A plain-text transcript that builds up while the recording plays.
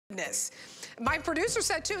goodness. My producer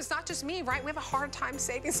said too, it's not just me, right? We have a hard time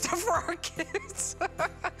saving stuff for our kids.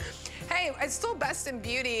 Hey, it's still Best in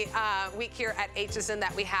Beauty week here at HSN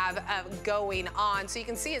that we have going on. So you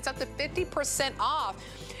can see it's up to 50% off.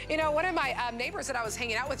 You know, one of my neighbors that I was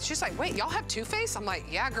hanging out with, she's like, wait, y'all have Too Faced? I'm like,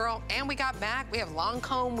 yeah, girl. And we got MAC, we have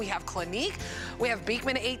Lancome, we have Clinique, we have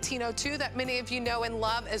Beekman 1802 that many of you know and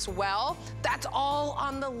love as well. That's all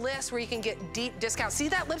on the list where you can get deep discounts. See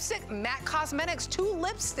that lipstick? MAC Cosmetics, 2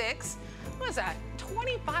 lipsticks. What is that,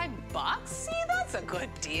 25 bucks? See, that's a good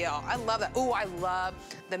deal. I love that. Ooh, I love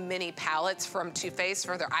the mini palettes from Too Faced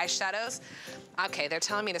for their eyeshadows. Okay, they're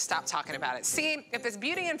telling me to stop talking about it. See, if it's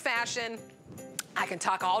beauty and fashion, I can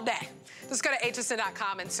talk all day. Just go to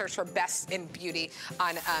hsn.com and search for Best in Beauty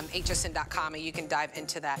on hsn.com and you can dive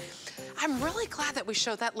into that. I'm really glad that we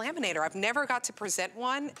showed that laminator. I've never got to present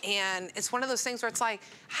one, and it's one of those things where it's like,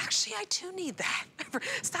 actually, I do need that.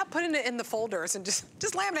 Stop putting it in the folders and just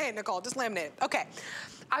laminate it, Nicole, just laminate it. Okay.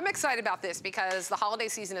 I'm excited about this because the holiday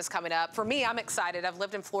season is coming up. For me, I'm excited. I've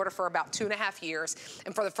lived in Florida for about 2.5 years.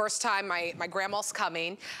 And for the first time, my grandma's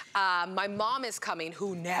coming. My mom is coming,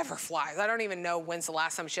 who never flies. I don't even know when's the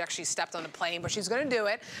last time she actually stepped on a plane, but she's gonna do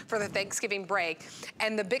it for the Thanksgiving break.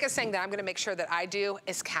 And the biggest thing that I'm gonna make sure that I do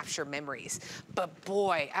is capture memories. But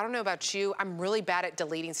boy, I don't know about you, I'm really bad at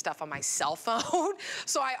deleting stuff on my cell phone.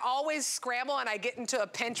 So I always scramble and I get into a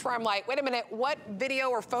pinch where I'm like, wait a minute, what video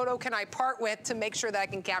or photo can I part with to make sure that I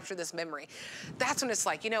can capture this memory? That's when it's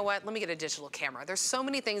like, you know what, let me get a digital camera. There's so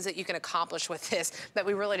many things that you can accomplish with this that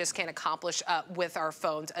we really just can't accomplish with our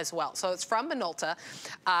phones as well. So it's from Minolta.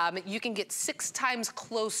 You can get 6 times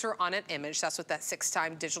closer on an image. That's what that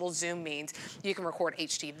 6-time digital zoom means. You can record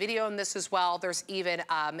HD video in this as well. There's even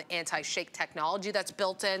anti-shake technology that's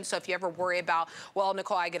built in. So if you ever worry about, well,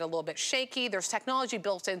 Nicole, I get a little bit shaky, there's technology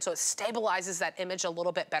built in so it stabilizes that image a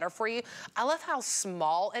little bit better for you. I love how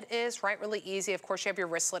small it is, right? Really easy. Of course, you have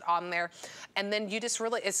your wristlet on there. And then you just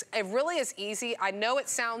really, it really is easy. I know it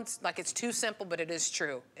sounds like it's too simple, but it is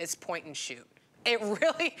true. It's point and shoot. It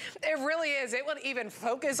really is. It will even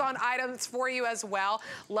focus on items for you as well.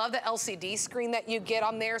 Love the LCD screen that you get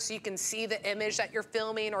on there so you can see the image that you're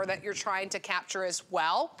filming or that you're trying to capture as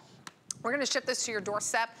well. We're gonna ship this to your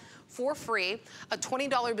doorstep for free. A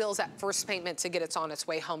 $20 bill is that first payment to get it on its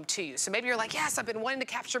way home to you. So maybe you're like, yes, I've been wanting to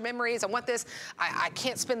capture memories. I want this. I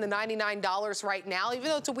can't spend the $99 right now, even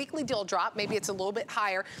though it's a weekly deal drop. Maybe it's a little bit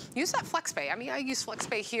higher. Use that FlexPay. I mean, I use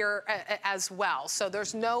FlexPay here as well. So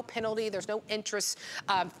there's no penalty. There's no interest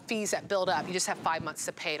fees that build up. You just have 5 months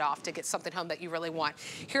to pay it off to get something home that you really want.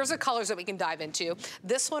 Here's the colors that we can dive into.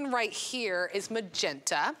 This one right here is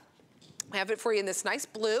magenta. I have it for you in this nice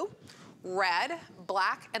blue, red,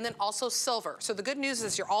 black, and then also silver. So the good news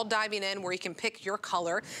is you're all diving in where you can pick your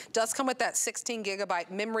color. Does come with that 16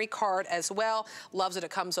 gigabyte memory card as well. Loves that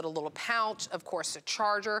it comes with a little pouch. Of course, the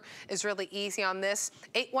charger is really easy on this.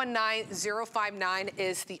 819059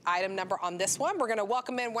 is the item number on this one. We're gonna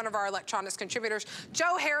welcome in one of our electronics contributors,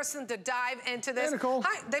 Joe Harrison, to dive into this. Hey, Nicole.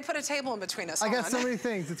 Hi, they put a table in between us. I got so many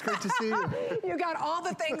things. It's great to see you. You got all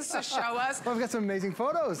the things to show us. Well, I've got some amazing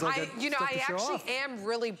photos. I actually am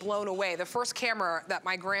really blown away. The first camera that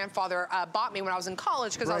my grandfather bought me when I was in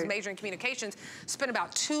college, because I was majoring in communications, spent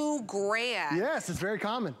about $2 grand. Yes, it's very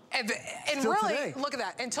common. And really, today, look at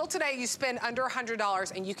that. Until today, you spend under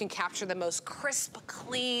 $100 and you can capture the most crisp,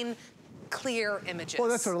 clean, clear images. Well,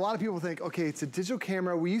 that's what a lot of people think. Okay, it's a digital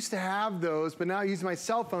camera. We used to have those, but now I use my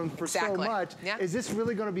cell phone for so much. Yeah. Is this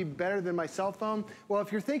really going to be better than my cell phone? Well,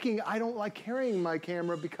 if you're thinking, I don't like carrying my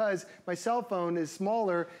camera because my cell phone is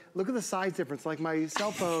smaller, look at the size difference. Like my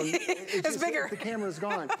cell phone, it's bigger. The camera's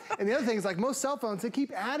gone. And the other thing is, like most cell phones, they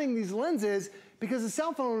keep adding these lenses because the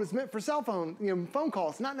cell phone is meant for cell phone, phone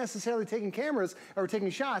calls, not necessarily taking cameras or taking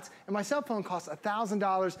shots. And my cell phone costs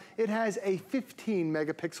 $1,000. It has a 15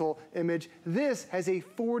 megapixel image. This has a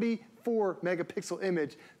 44 megapixel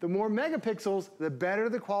image. The more megapixels, the better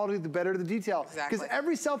the quality, the better the detail. Exactly. Because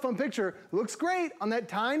every cell phone picture looks great on that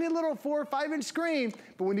tiny little 4 or 5 inch screen,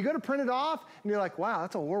 but when you go to print it off, and you're like, wow,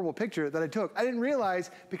 that's a horrible picture that I took. I didn't realize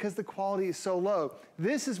because the quality is so low.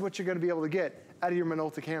 This is what you're gonna be able to get out of your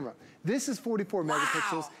Minolta camera. This is 44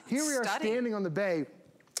 megapixels. Here we are standing on the bay.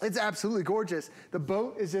 It's absolutely gorgeous. The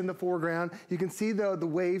boat is in the foreground. You can see the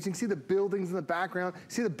waves. You can see the buildings in the background.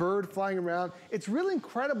 See the bird flying around. It's really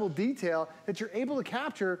incredible detail that you're able to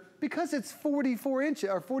capture because it's 44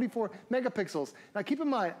 megapixels. Now keep in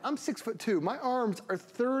mind, I'm 6'2". My arms are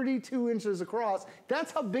 32 inches across.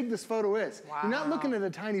 That's how big this photo is. Wow. You're not looking at a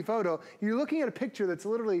tiny photo. You're looking at a picture that's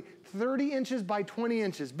literally 30 inches by 20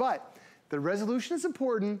 inches. But The resolution is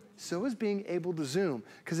important, so is being able to zoom.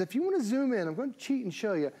 Because if you want to zoom in, I'm going to cheat and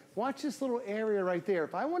show you. Watch this little area right there.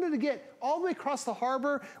 If I wanted to get all the way across the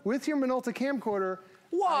harbor with your Minolta camcorder,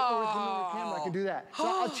 I can do that. So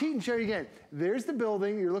I'll cheat and show you again. There's the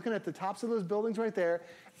building. You're looking at the tops of those buildings right there.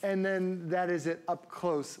 And then that is it up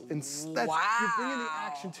close. And that's, you're bringing the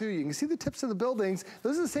action to you. You can see the tips of the buildings.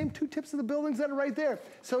 Those are the same two tips of the buildings that are right there.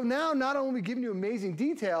 So now, not only are we giving you amazing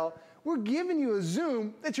detail, we're giving you a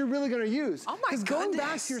zoom that you're really gonna use. Oh my goodness. Because going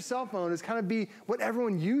back to your cell phone is kind of be what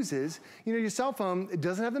everyone uses. You know, your cell phone, it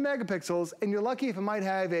doesn't have the megapixels, and you're lucky if it might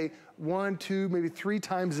have a 1, 2, maybe 3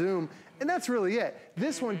 times zoom, and that's really it.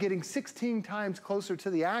 This one getting 16 times closer to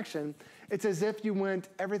the action, it's as if you went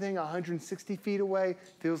everything 160 feet away,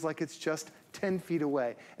 feels like it's just 10 feet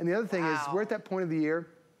away. And the other thing is, we're at that point of the year,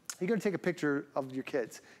 you're gonna take a picture of your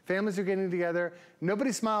kids. Families are getting together.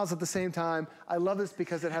 Nobody smiles at the same time. I love this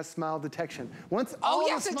because it has smile detection. Once all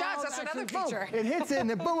yes, the it does. smiles That's actually, another feature. Boom, it hits it, and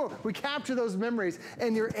then boom, we capture those memories.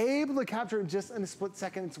 And you're able to capture it just in a split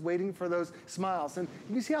second. It's waiting for those smiles. And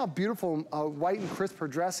you can see how beautiful white and crisp her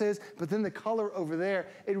dress is, but then the color over there,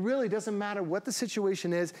 it really doesn't matter what the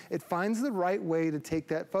situation is. It finds the right way to take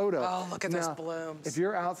that photo. Oh, look at those blooms. If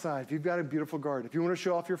you're outside, if you've got a beautiful garden, if you want to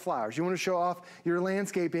show off your flowers, you want to show off your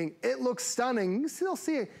landscaping, it looks stunning. You can still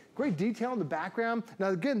see it. Great detail in the background. Now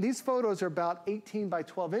again, these photos are about 18 by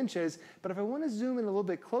 12 inches, but if I want to zoom in a little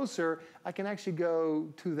bit closer, I can actually go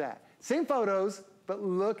to that. Same photos, but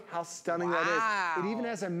look how stunning that is. It even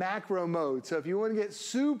has a macro mode, so if you want to get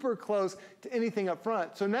super close to anything up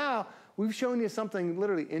front. So now, we've shown you something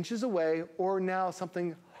literally inches away, or now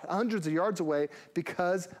something hundreds of yards away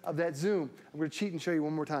because of that zoom. I'm going to cheat and show you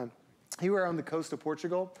one more time. Here we're on the coast of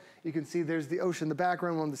Portugal. You can see there's the ocean in the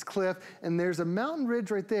background on this cliff, and there's a mountain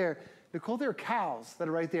ridge right there. Nicole, there are cows that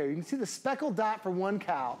are right there. You can see the speckled dot for one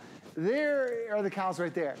cow. There are the cows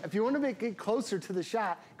right there. If you want to make it closer to the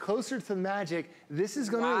shot, closer to the magic, this is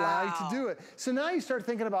going to allow you to do it. So now you start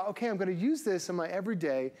thinking about, okay, I'm going to use this in my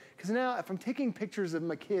everyday, because now if I'm taking pictures of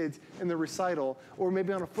my kids in the recital, or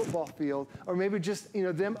maybe on a football field, or maybe just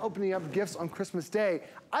them opening up gifts on Christmas Day,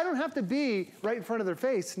 I don't have to be right in front of their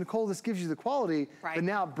face. Nicole, this gives you the quality, but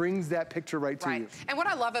now it brings that picture right to you. And what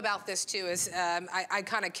I love about this too is I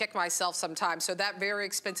kind of kick myself sometimes. So that very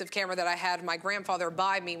expensive camera that I had my grandfather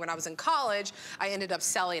buy me when I was in college, I ended up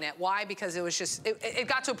selling it. Why? Because it was just, it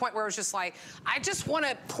got to a point where it was just like, I just want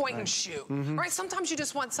to point and shoot, right? Sometimes you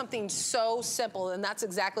just want something so simple, and that's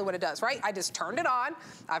exactly what it does, right? I just turned it on.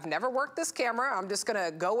 I've never worked this camera. I'm just going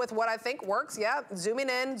to go with what I think works. Yeah, zooming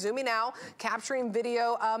in, zooming out, capturing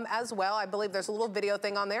video as well. I believe there's a little video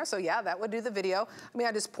thing on there, so yeah, that would do the video. I mean,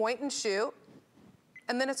 I just point and shoot,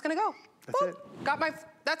 and then it's going to go. That's Boop. it.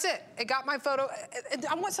 That's it. It got my photo.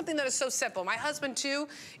 I want something that is so simple. My husband too,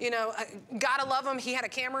 gotta love him. He had a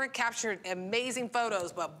camera, captured amazing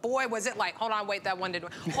photos, but boy, was it like, hold on, wait, that one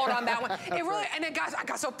didn't, hold on, that one. It really, and I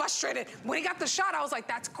got so frustrated. When he got the shot, I was like,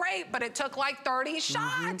 that's great, but it took like 30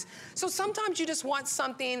 shots. So sometimes you just want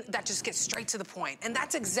something that just gets straight to the point, and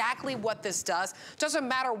that's exactly what this does. Doesn't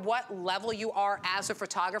matter what level you are as a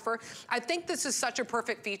photographer. I think this is such a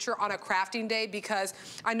perfect feature on a crafting day, because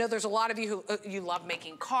I know there's a lot of you who you love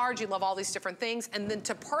making cards, you love all these different things, and then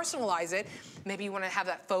to personalize it, maybe you want to have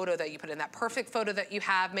that photo that you put in, that perfect photo that you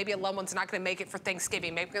have. Maybe a loved one's not going to make it for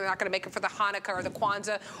Thanksgiving, maybe they're not going to make it for the Hanukkah or the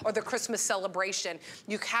Kwanzaa or the Christmas celebration.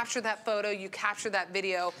 You capture that photo, you capture that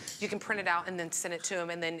video, you can print it out and then send it to them,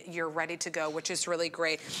 and then you're ready to go, which is really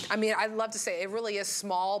great. I mean, I'd love to say it really is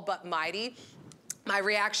small but mighty. My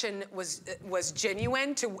reaction was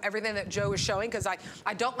genuine to everything that Joe was showing, because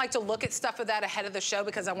I don't like to look at stuff of that ahead of the show,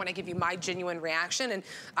 because I want to give you my genuine reaction. And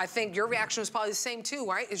I think your reaction was probably the same too,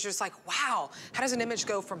 right? It's just like, wow, how does an image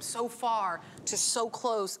go from so far to so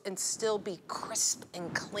close and still be crisp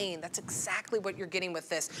and clean? That's exactly what you're getting with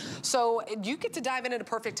this. So you get to dive in at a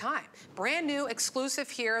perfect time. Brand new, exclusive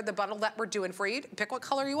here, the bundle that we're doing for you. Pick what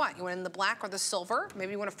color you want. You want it in the black or the silver.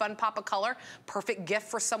 Maybe you want a fun pop of color. Perfect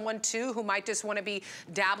gift for someone too who might just want to be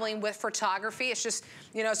dabbling with photography. It's just,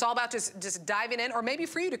 it's all about just diving in, or maybe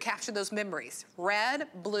for you to capture those memories. Red,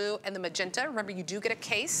 blue, and the magenta. Remember, you do get a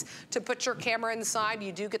case to put your camera inside.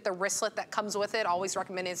 You do get the wristlet that comes with it. Always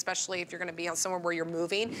recommended, especially if you're gonna be on somewhere where you're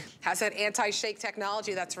moving. Has that anti-shake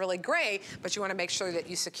technology, that's really great, but you wanna make sure that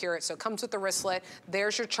you secure it. So it comes with the wristlet.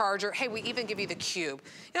 There's your charger. Hey, we even give you the cube.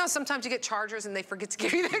 Sometimes you get chargers and they forget to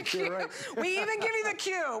give you the cube. Right. We even give you the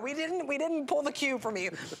cube. We didn't pull the cube from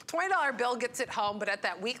you. $20 bill gets it home, but at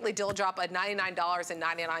that weekly deal drop at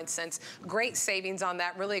 $99.99. Great savings on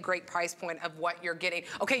that. Really a great price point of what you're getting.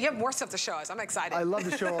 Okay, you have more stuff to show us. I'm excited. I love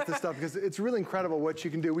to show off this stuff because it's really incredible what you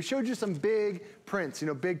can do. We showed you some big prints,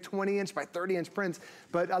 big 20-inch by 30-inch prints.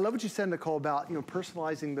 But I love what you said, Nicole, about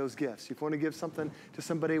personalizing those gifts. If you want to give something to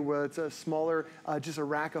somebody where it's a smaller, just a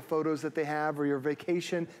rack of photos that they have, or your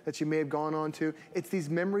vacation that you may have gone on to, it's these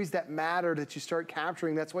memories that matter that you start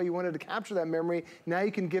capturing. That's why you wanted to capture that memory. Now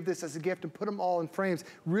you can give this as a gift and put them all in frames.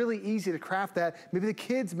 Really easy to craft that. Maybe the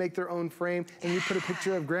kids make their own frame and you put a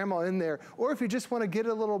picture of grandma in there. Or if you just want to get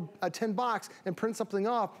a tin box and print something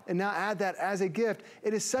off and now add that as a gift,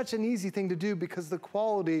 it is such an easy thing to do because the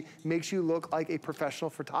quality makes you look like a professional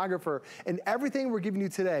photographer. And everything we're giving you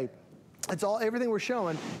today, everything we're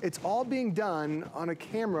showing, it's all being done on a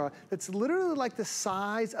camera that's literally like the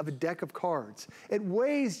size of a deck of cards. It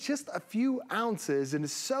weighs just a few ounces and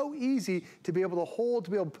is so easy to be able to hold,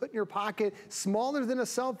 to be able to put in your pocket, smaller than a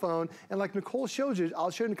cell phone. And like Nicole showed you,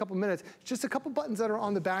 I'll show you in a couple minutes, just a couple buttons that are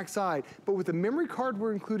on the back side. But with the memory card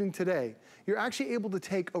we're including today, you're actually able to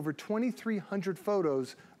take over 2,300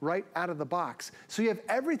 photos right out of the box. So you have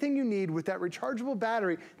everything you need with that rechargeable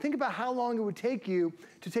battery. Think about how long it would take you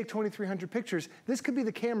to take 2,300 pictures. This could be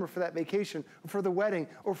the camera for that vacation, or for the wedding,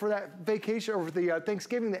 or for that vacation, or for the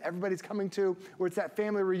Thanksgiving that everybody's coming to, where it's that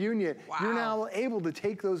family reunion. Wow. You're now able to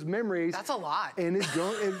take those memories. That's a lot. And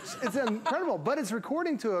it's incredible, but it's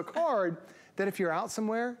recording to a card that if you're out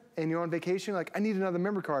somewhere and you're on vacation, like, I need another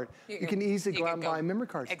memory card, you can easily go out and buy a memory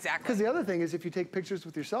card. Exactly. Because the other thing is, if you take pictures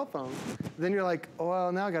with your cell phone, then you're like, oh,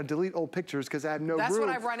 well, now I gotta delete old pictures because I have no room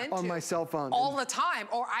on my cell phone. All the time.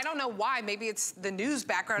 Or I don't know why, maybe it's the news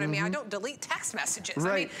background in me, I don't delete text messages.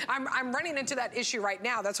 Right. I mean, I'm running into that issue right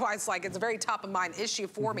now. That's why it's like, it's a very top of mind issue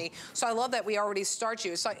for me. So I love that we already start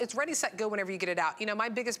you. So it's ready, set, go whenever you get it out. You know, my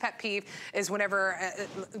biggest pet peeve is whenever,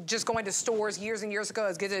 just going to stores years and years ago, I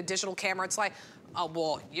was getting a digital camera, it's like, oh,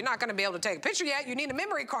 well, you're not gonna be able to take a picture yet, you need a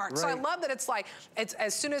memory card. Right. So I love that it's like, it's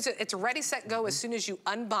as soon as it's ready, set, go, as soon as you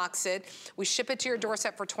unbox it, we ship it to your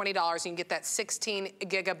doorstep for $20, and you can get that 16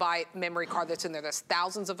 gigabyte memory card that's in there. There's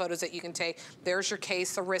thousands of photos that you can take. There's your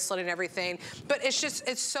case, the wristlet and everything. But it's just,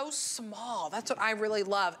 it's so small. That's what I really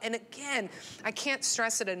love. And again, I can't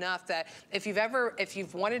stress it enough that if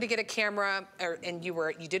you've wanted to get a camera and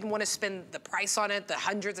you didn't want to spend the price on it, the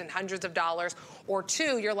hundreds and hundreds of dollars, or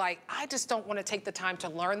two, you're like, I just don't want to take the time to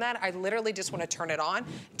learn that. I literally just want to turn it on,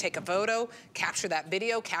 take a photo, capture that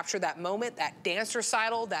video, capture that moment, that dance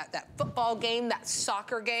recital, that football game, that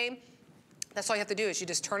soccer game. That's all you have to do is you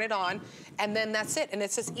just turn it on, and then that's it. And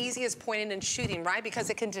it's as easy as pointing and shooting, right? Because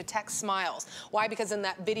it can detect smiles. Why? Because in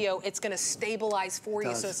that video, it's gonna stabilize for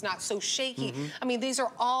you so it's not so shaky. I mean, these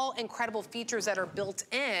are all incredible features that are built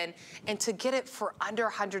in, and to get it for under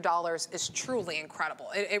 $100 is truly incredible.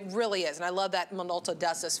 It really is, and I love that Minolta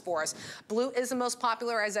does this for us. Blue is the most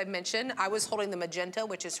popular, as I mentioned. I was holding the magenta,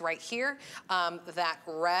 which is right here, that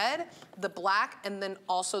red, the black, and then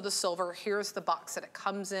also the silver. Here's the box that it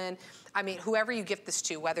comes in. I mean, whoever you gift this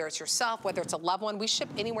to, whether it's yourself, whether it's a loved one, we ship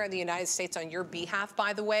anywhere in the United States on your behalf,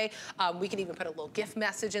 by the way. We can even put a little gift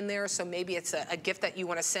message in there, so maybe it's a gift that you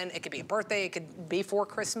want to send. It could be a birthday, it could be for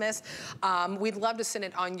Christmas. We'd love to send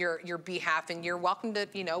it on your behalf, and you're welcome to,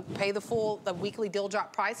 pay the weekly deal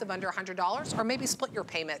drop price of under $100, or maybe split your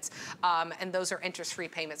payments, and those are interest-free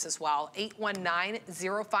payments as well.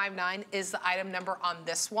 819059 is the item number on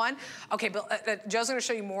this one. Okay, Bill, Joe's going to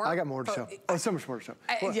show you more. I got more to show. Oh, so much more to show.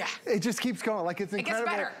 Well, yeah. It just keeps going. Like, it's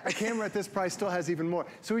incredible. It gets better. A camera at this price still has even more.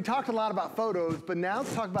 So we talked a lot about photos, but now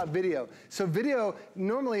let's talk about video. So video,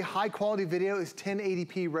 normally high quality video is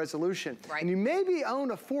 1080p resolution. Right. And you maybe own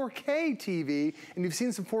a 4K TV and you've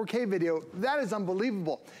seen some 4K video. That is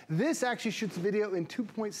unbelievable. This actually shoots video in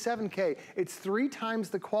 2.7K. It's 3 times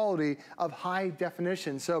the quality of high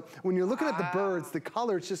definition. So when you're looking at the birds, the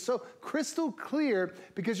color, it's just so crystal clear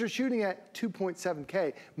because you're shooting at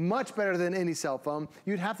 2.7K. Much better than any cell phone.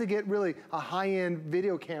 You'd have to get really a high-end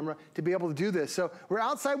video camera to be able to do this. So we're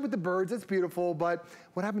outside with the birds, it's beautiful, but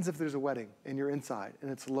what happens if there's a wedding and you're inside and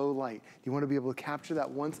it's low light? You want to be able to capture that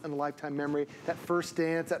once-in-a-lifetime memory, that first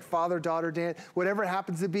dance, that father-daughter dance, whatever it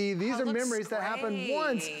happens to be. These are memories that happen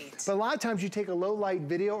once. But a lot of times you take a low-light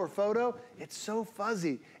video or photo, it's so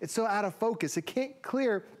fuzzy, it's so out of focus, it can't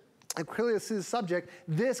clearly see the subject.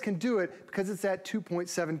 This can do it because it's at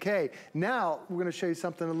 2.7K. Now, we're gonna show you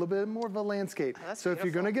something a little bit more of a landscape. Oh, so if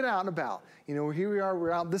you're gonna get out and about, here we are,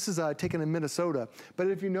 we're out, this is taken in Minnesota, but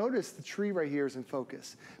if you notice, the tree right here is in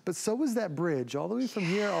focus. But so is that bridge, all the way from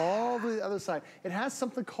here, all the other side. It has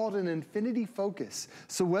something called an infinity focus.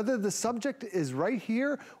 So whether the subject is right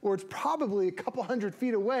here, or it's probably a couple hundred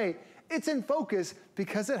feet away, it's in focus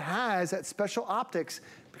because it has that special optics.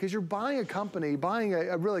 because you're buying a company, buying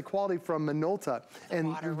a really quality from Minolta,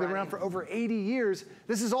 and they've been around for over 80 years.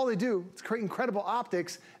 This is all they do. It's create incredible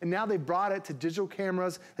optics, and now they've brought it to digital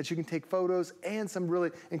cameras that you can take photos and some really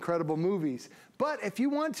incredible movies. But if you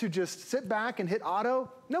want to just sit back and hit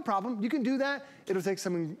auto, no problem. You can do that. It'll take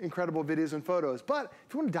some incredible videos and photos. But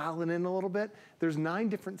if you want to dial it in a little bit, there's 9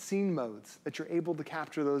 different scene modes that you're able to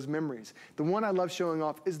capture those memories. The one I love showing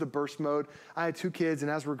off is the burst mode. I had 2 kids, and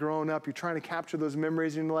as we're growing up, you're trying to capture those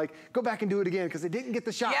memories, and you're like, go back and do it again because they didn't get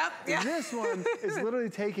the shot. Yep. This one is literally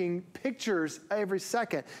taking pictures every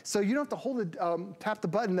second. So you don't have to hold it, tap the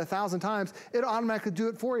button 1,000 times. It'll automatically do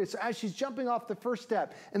it for you. So as she's jumping off the first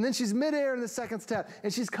step, and then she's midair in the second step,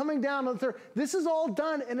 and she's coming down on the third, this is all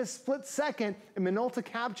done in a split second, and Minolta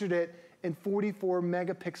captured it in 44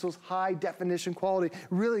 megapixels, high definition quality.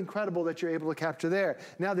 Really incredible that you're able to capture there.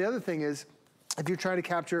 Now the other thing is, if you're trying to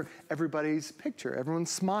capture everybody's picture, everyone's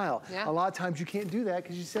smile, a lot of times you can't do that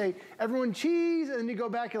because you say, everyone cheese, and then you go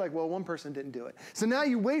back, you're like, well, one person didn't do it. So now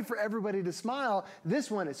you wait for everybody to smile. This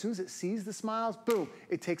one, as soon as it sees the smiles, boom,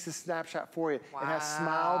 it takes a snapshot for you. It has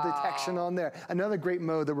smile detection on there. Another great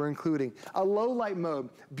mode that we're including. A low light mode,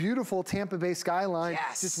 beautiful Tampa Bay skyline.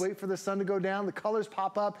 Just wait for the sun to go down, the colors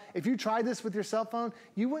pop up. If you tried this with your cell phone,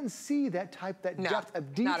 you wouldn't see that depth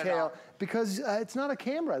of detail because it's not a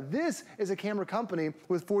camera. This is a camera company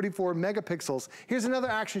with 44 megapixels. Here's another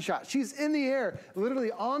action shot. She's in the air,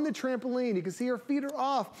 literally on the trampoline. You can see her feet are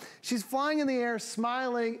off. She's flying in the air,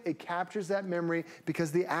 smiling. It captures that memory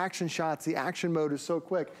because the action shots, the action mode is so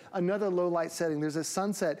quick. Another low light setting. There's a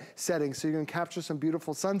sunset setting, so you're gonna capture some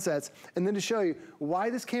beautiful sunsets. And then to show you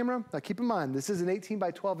why this camera, now keep in mind, this is an 18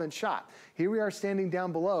 by 12 inch shot. Here we are standing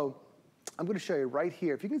down below. I'm gonna show you right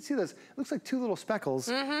here. If you can see this, it looks like 2 little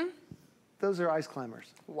speckles. Those are ice climbers.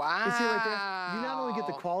 Wow. You see right there? You not only get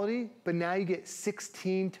the quality, but now you get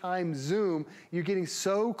 16 times zoom. You're getting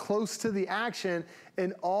so close to the action,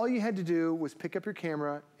 and all you had to do was pick up your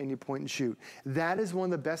camera and you point and shoot. That is one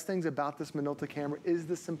of the best things about this Minolta camera is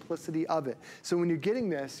the simplicity of it. So when you're getting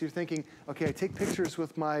this, you're thinking, okay, I take pictures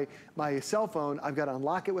with my cell phone, I've got to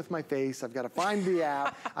unlock it with my face, I've got to find the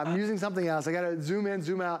app, I'm using something else, I got to zoom in,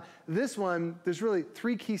 zoom out. This one, there's really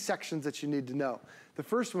 3 key sections that you need to know. The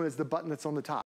first one is the button that's on the top.